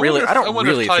 I don't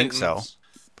really think so.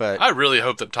 But I really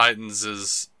hope that Titans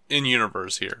is in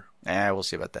universe here. We'll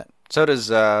see about that. So does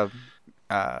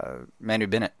Manu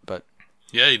Bennett, but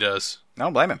yeah, he does. I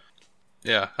don't blame him.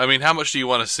 Yeah, I mean, how much do you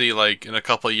want to see? Like in a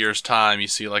couple of years' time, you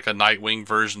see like a Nightwing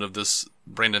version of this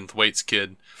Brandon Thwaites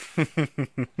kid,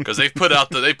 because they put out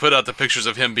the pictures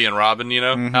of him being Robin.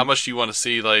 Mm-hmm. How much do you want to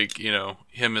see like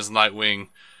him as Nightwing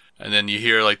And then you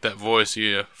hear like that voice,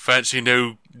 you fancy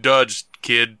new Dodge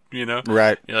kid, you know?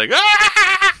 Right. You're like,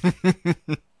 ah!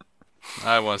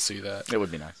 I want to see that. It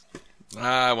would be nice.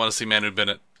 I want to see Manu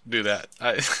Bennett do that.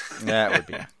 Yeah, it would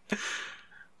be.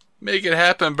 Make it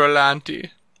happen,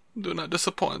 Berlanti. Do not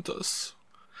disappoint us.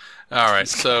 All right,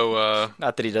 so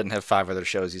not that he doesn't have 5 other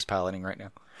shows he's piloting right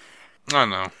now. I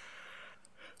know.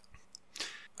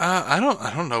 I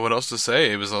don't know what else to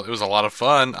say. It was a lot of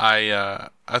fun. I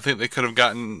think they could have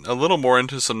gotten a little more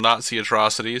into some Nazi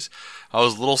atrocities. I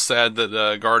was a little sad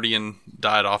that Guardian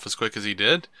died off as quick as he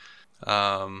did.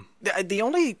 The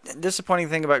only disappointing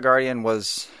thing about Guardian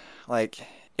was, like,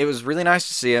 it was really nice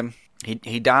to see him.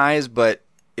 He dies, but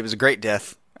it was a great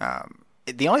death.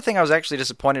 The only thing I was actually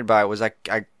disappointed by was I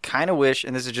kind of wish,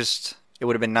 and this is just, it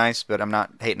would have been nice, but I'm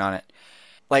not hating on it.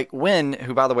 Like, Wynn,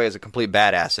 who, by the way, is a complete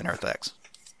badass in Earth X.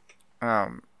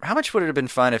 How much would it have been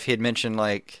fun if he had mentioned,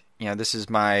 like, you know, this is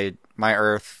my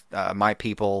Earth, my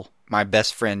people, my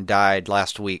best friend died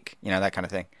last week, you know, that kind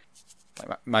of thing.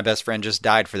 Like, my best friend just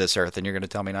died for this Earth, and you're going to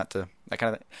tell me not to, that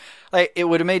kind of thing. Like, it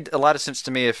would have made a lot of sense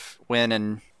to me if Wynn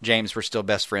and James were still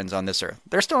best friends on this Earth.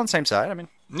 They're still on the same side, I mean.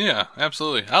 Yeah,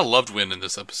 absolutely. I loved Wynn in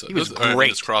this episode. He was great. great.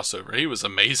 This crossover. He was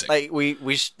amazing. Like,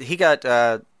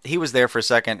 he was there for a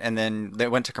second, and then they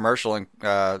went to commercial, and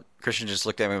Christian just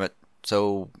looked at me and went,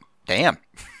 so, damn.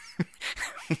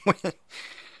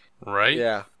 Right?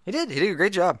 Yeah. He did a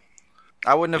great job.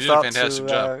 I wouldn't have He did a thought fantastic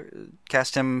to job.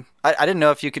 cast him. I didn't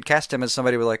know if you could cast him as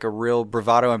somebody with like a real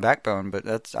bravado and backbone,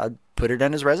 but I'd put it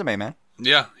in his resume, man.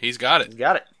 Yeah, he's got it. He's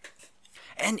got it.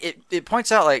 And it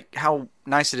points out like how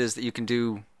nice it is that you can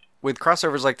do with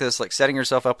crossovers like this, like setting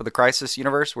yourself up with a Crisis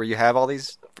universe where you have all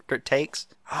these takes.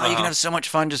 Oh, you can have so much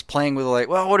fun just playing with like,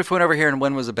 well, what if we went over here and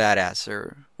Wynn was a badass?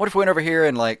 Or what if we went over here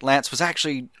and like Lance was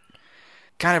actually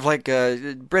kind of like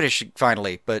British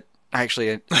finally, but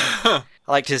actually I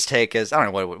liked his take as, I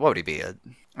don't know, what would he be? I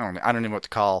don't even know what to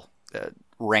call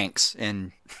ranks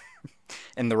in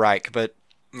the Reich, but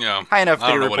Yeah, high enough that I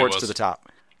he don't know what he reports was. to the top.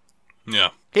 Yeah.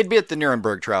 He'd be at the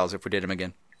Nuremberg trials if we did him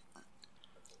again.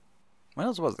 What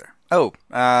else was there? Oh,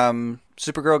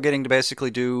 Supergirl getting to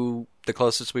basically do the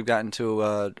closest we've gotten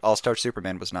to All-Star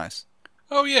Superman was nice.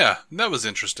 Oh yeah, that was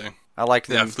interesting. I liked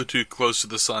Yeah, them. flew too close to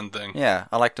the sun thing. Yeah,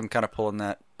 I liked them kind of pulling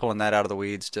that out of the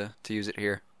weeds to use it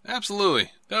here.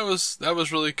 Absolutely. That was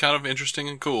really kind of interesting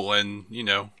and cool, and you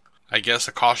know, I guess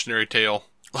a cautionary tale,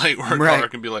 like where Right. Connor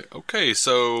can be like, okay,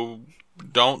 so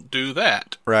don't do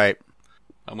that. Right.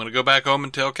 I'm gonna go back home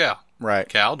and tell Cal. Right.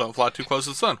 Cal, don't fly too close to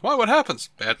the sun. Why? What happens?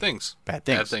 Bad things. Bad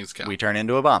things. Bad things, Cal. We turn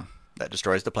into a bomb that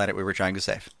destroys the planet we were trying to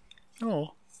save.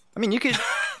 Oh. I mean, you could...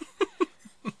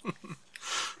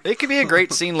 It could be a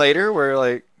great scene later where,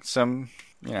 like, some,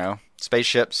 you know,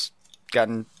 spaceships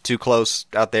gotten too close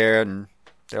out there and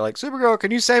they're like, Supergirl, can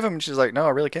you save him? And she's like, no, I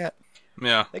really can't.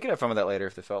 Yeah. They could have fun with that later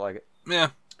if they felt like it. Yeah.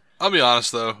 I'll be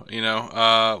honest though, you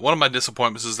know, one of my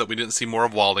disappointments is that we didn't see more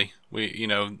of Wally.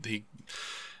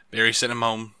 Barry sent him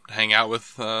home to hang out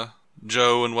with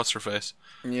Joe and what's her face?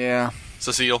 Yeah.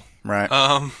 Cecile. Right.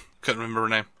 Couldn't remember her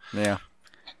name. Yeah.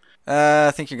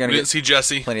 I think you're going to We get didn't see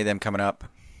Jesse. plenty of them coming up.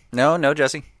 No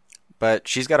Jessie. But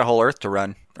she's got a whole Earth to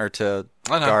run, or to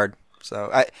I know. guard. So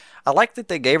I like that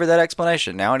they gave her that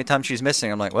explanation. Now anytime she's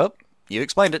missing, I'm like, well, you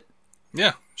explained it.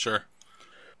 Yeah, sure.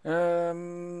 Okay,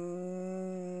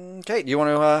 do you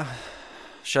want to,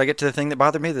 should I get to the thing that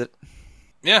bothered me?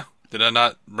 Yeah. Did I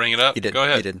not bring it up? You did. Go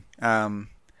ahead. You did.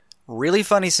 Really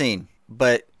funny scene,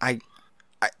 but I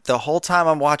the whole time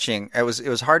I'm watching, it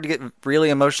was hard to get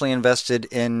really emotionally invested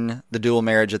in the dual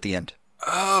marriage at the end.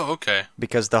 Oh, okay.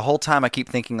 Because the whole time I keep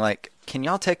thinking, like, can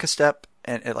y'all take a step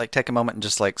and like take a moment and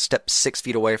just like step 6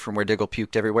 feet away from where Diggle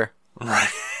puked everywhere? Right.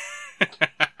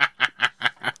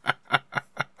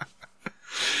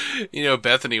 You know,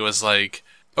 Bethany was like,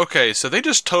 okay, so they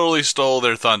just totally stole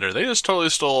their thunder. They just totally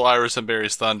stole Iris and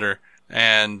Barry's thunder.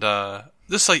 And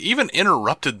this, like, even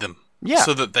interrupted them. Yeah.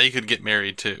 So that they could get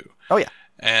married, too. Oh, yeah.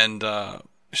 And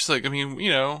she's like, I mean,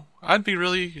 you know, I'd be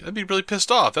really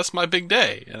pissed off. That's my big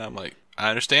day. And I'm like, I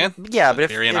understand. Yeah, but if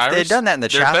Barry and they'd Iris, done that in the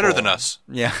they're chapel... better than us.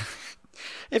 Yeah.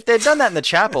 If they'd done that in the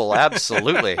chapel,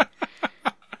 absolutely.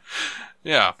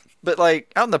 Yeah. But,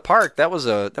 like, out in the park, that was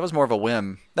more of a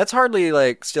whim. That's hardly,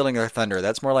 like, stealing their thunder.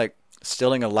 That's more like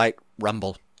stealing a light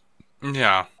rumble.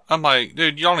 Yeah. I'm like,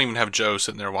 dude, you don't even have Joe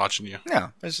sitting there watching you.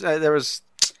 No. There was...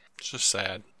 It's just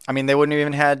sad. I mean, they wouldn't have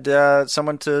even had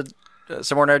someone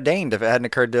ordained if it hadn't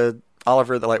occurred to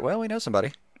Oliver that, like, well, we know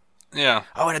somebody. Yeah.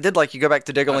 Oh, and it did, like, you go back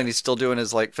to Diggle and he's still doing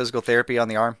his, like, physical therapy on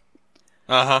the arm.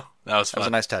 Uh-huh. That was fun. That was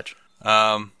a nice touch.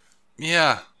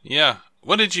 Yeah.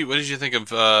 What did you think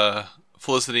of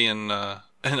Felicity and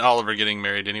and Oliver getting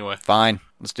married anyway. Fine,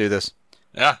 let's do this.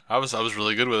 Yeah, I was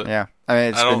really good with it. Yeah, I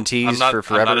mean, it's been teased for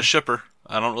forever. I'm not a shipper.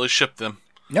 I don't really ship them.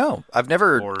 No, I've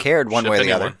never cared one way or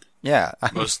the other. Yeah.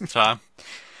 Most of the time.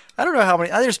 I don't know how many.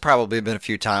 There's probably been a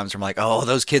few times where I'm like, oh,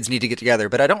 those kids need to get together.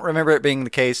 But I don't remember it being the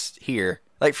case here.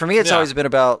 Like, for me, it's always been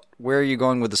about where are you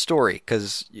going with the story?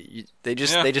 Because they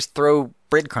just throw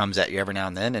breadcrumbs at you every now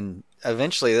and then. And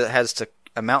eventually that has to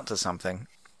amount to something.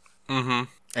 Mm-hmm.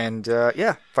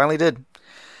 And, finally did.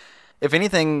 If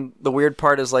anything, the weird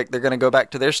part is, like, they're going to go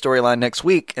back to their storyline next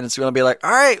week, and it's going to be like,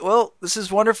 all right, well, this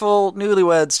is wonderful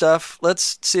newlywed stuff.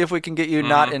 Let's see if we can get you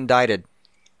not indicted.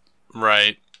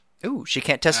 Right. Ooh, she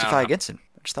can't testify against him.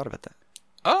 I just thought about that.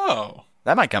 Oh.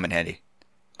 That might come in handy.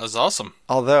 That's awesome.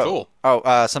 Although,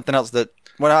 something else that,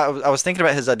 when I was thinking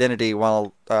about his identity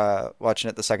while watching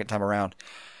it the second time around,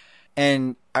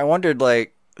 and I wondered,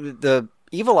 like, the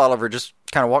evil Oliver just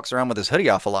kind of walks around with his hoodie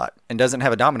off a lot and doesn't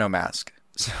have a domino mask.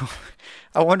 So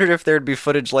I wondered if there'd be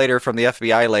footage later from the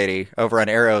FBI lady over on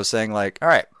Arrow saying, like, all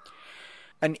right,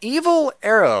 an evil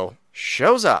Arrow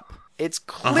shows up. It's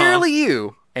clearly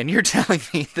you, and you're telling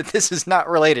me that this is not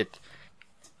related.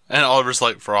 And Oliver's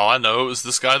like, for all I know, it was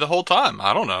this guy the whole time.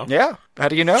 I don't know. Yeah. How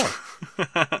do you know?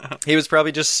 He was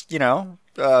probably just,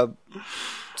 scoping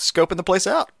the place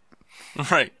out.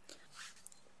 Right.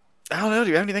 I don't know. Do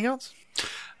you have anything else?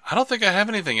 I don't think I have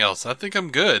anything else. I think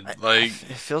I'm good. It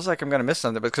feels like I'm going to miss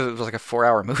something because it was like a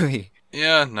 4-hour movie.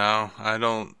 Yeah, no, I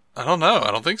don't know.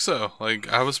 I don't think so. Like,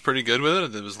 I was pretty good with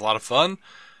it. It was a lot of fun.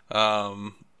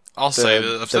 I'll say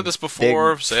that I've said this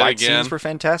before. Say it again. Fight scenes were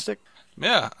fantastic.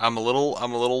 Yeah, I'm a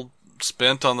little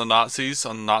spent on the Nazis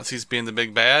being the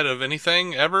big bad of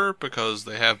anything ever, because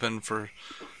they have been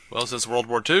since World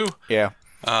War II. Yeah.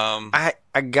 I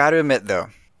got to admit though,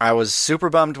 I was super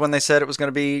bummed when they said it was going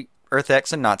to be Earth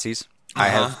X and Nazis.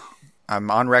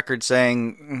 I'm on record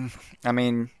saying,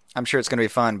 I'm sure it's going to be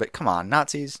fun, but come on,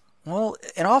 Nazis. Well,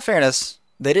 in all fairness,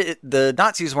 the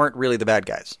Nazis weren't really the bad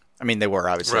guys. I mean, they were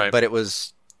obviously, right. But it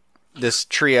was this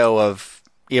trio of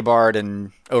Eobard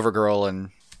and Overgirl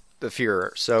and the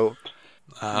Führer. So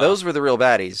those were the real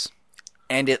baddies,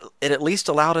 and it at least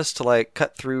allowed us to like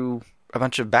cut through a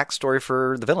bunch of backstory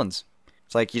for the villains.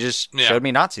 It's like you just showed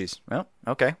me Nazis. Well,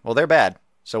 okay, well they're bad,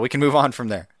 so we can move on from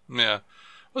there. Yeah.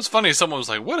 What's funny, someone was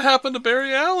like, what happened to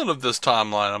Barry Allen of this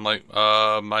timeline? I'm like,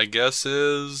 my guess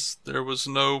is there was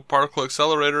no particle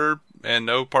accelerator and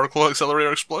no particle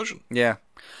accelerator explosion. Yeah.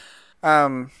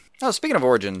 Speaking of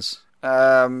origins, Dave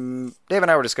and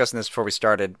I were discussing this before we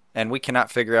started, and we cannot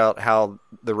figure out how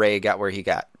the Ray got where he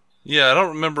got. Yeah, I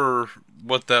don't remember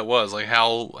what that was, like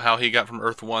how he got from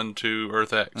Earth 1 to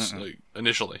Earth X, like,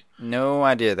 initially. No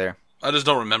idea there. I just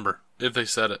don't remember if they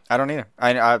said it. I don't either.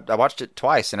 I watched it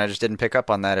twice, and I just didn't pick up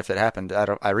on that if it happened.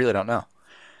 I really don't know.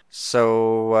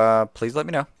 So please let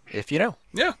me know if you know.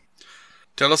 Yeah.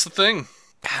 Tell us the thing.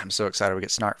 God, I'm so excited we get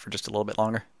Snart for just a little bit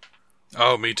longer.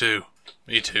 Oh, me too.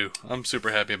 Me too. I'm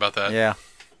super happy about that. Yeah.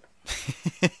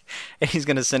 He's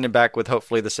going to send him back with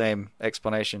hopefully the same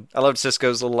explanation. I loved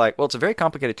Cisco's little it's a very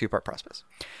complicated 2-part process.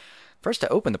 First to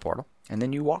open the portal, and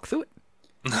then you walk through it.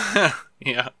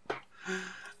 Yeah.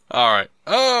 All right.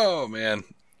 Oh, man.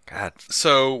 God.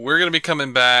 So we're going to be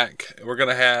coming back. We're going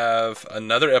to have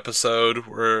another episode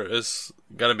where it's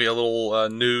going to be a little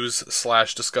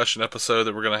news/discussion episode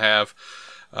that we're going to have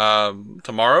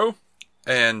tomorrow.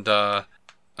 And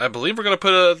I believe we're going to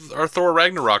put our Thor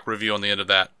Ragnarok review on the end of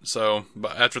that. So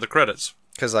after the credits.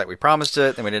 Because we promised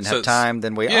it, then we didn't have time.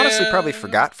 Then we honestly probably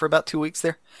forgot for about 2 weeks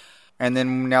there. And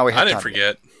then now we have time. I didn't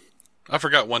forget. I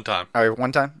forgot one time. Oh,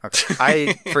 one time? Okay.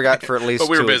 I forgot for at least 2 weeks.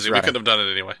 But we were busy. We couldn't have done it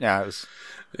anyway. Yeah, it was.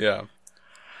 Yeah.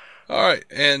 All right.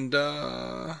 And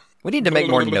we need to make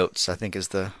more notes, I think is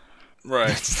the...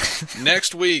 Right.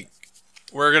 Next week,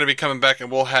 we're going to be coming back and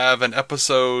we'll have an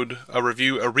episode, a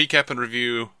recap and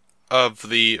review of for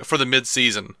the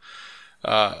mid-season.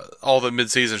 All the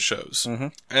mid-season shows. Mm-hmm.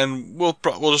 And we'll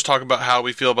just talk about how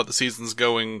we feel about the seasons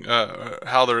going,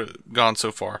 how they're gone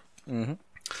so far. Mm-hmm.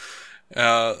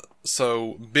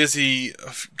 So busy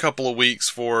couple of weeks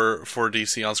for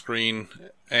DC On Screen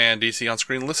and DC On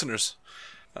Screen listeners.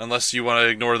 Unless you want to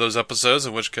ignore those episodes,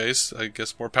 in which case, I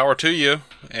guess more power to you.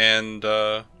 And,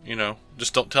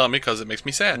 just don't tell me because it makes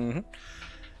me sad. Mm-hmm.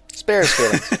 Spare his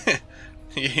feelings.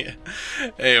 Yeah.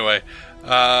 Anyway,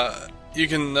 you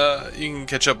can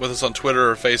catch up with us on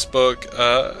Twitter or Facebook.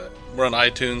 We're on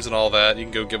iTunes and all that. You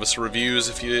can go give us reviews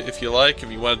if you like.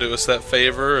 If you want to do us that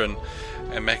favor and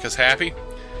make us happy.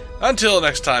 Until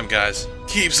next time, guys,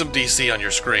 keep some DC on your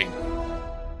screen.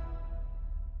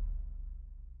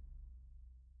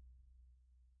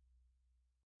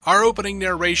 Our opening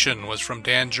narration was from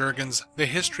Dan Jurgens' The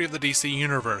History of the DC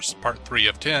Universe, Part 3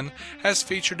 of 10, as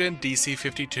featured in DC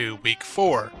 52 Week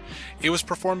 4. It was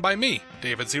performed by me,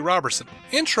 David Z. Robertson.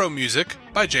 Intro music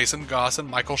by Jason Goss and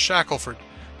Michael Shackelford.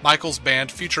 Michael's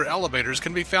band Future Elevators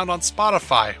can be found on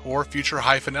Spotify or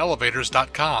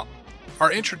future-elevators.com.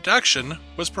 Our introduction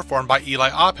was performed by Eli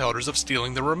Ophelders of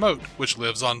Stealing the Remote, which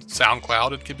lives on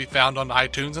SoundCloud and can be found on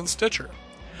iTunes and Stitcher.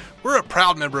 We're a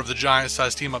proud member of the Giant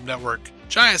Size Team Up Network,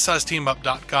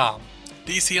 GiantSizeTeamUp.com.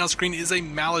 DC On Screen is a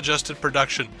maladjusted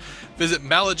production. Visit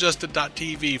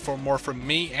maladjusted.tv for more from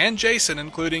me and Jason,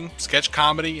 including sketch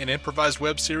comedy and improvised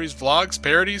web series, vlogs,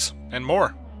 parodies, and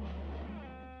more.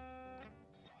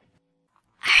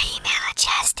 Are you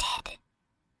maladjusted?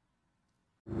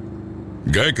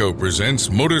 Geico presents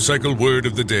Motorcycle Word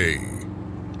of the Day.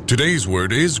 Today's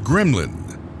word is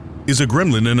gremlin. Is a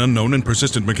gremlin an unknown and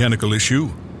persistent mechanical issue?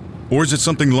 Or is it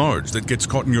something large that gets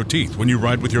caught in your teeth when you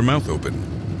ride with your mouth open?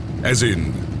 As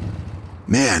in...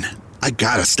 Man, I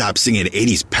gotta stop singing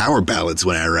 80s power ballads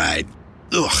when I ride.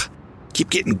 Ugh, keep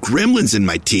getting gremlins in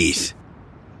my teeth.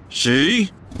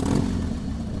 See?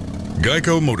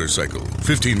 Geico Motorcycle.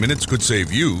 15 minutes could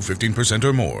save you 15%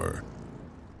 or more.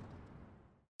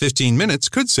 15 minutes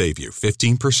could save you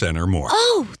 15% or more.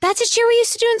 Oh, that's a cheer we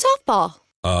used to do in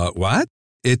softball. What?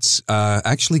 It's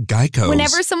actually Geico.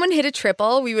 Whenever someone hit a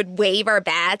triple, we would wave our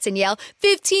bats and yell,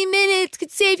 15 minutes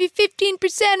could save you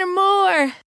 15% or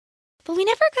more. But we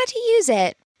never got to use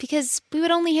it because we would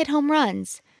only hit home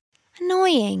runs.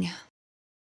 Annoying.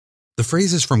 The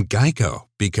phrase is from Geico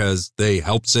because they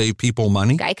help save people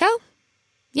money. Geico?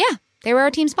 Yeah, they were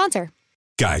our team sponsor.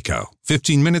 Geico.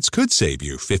 15 minutes could save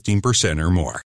you 15% or more.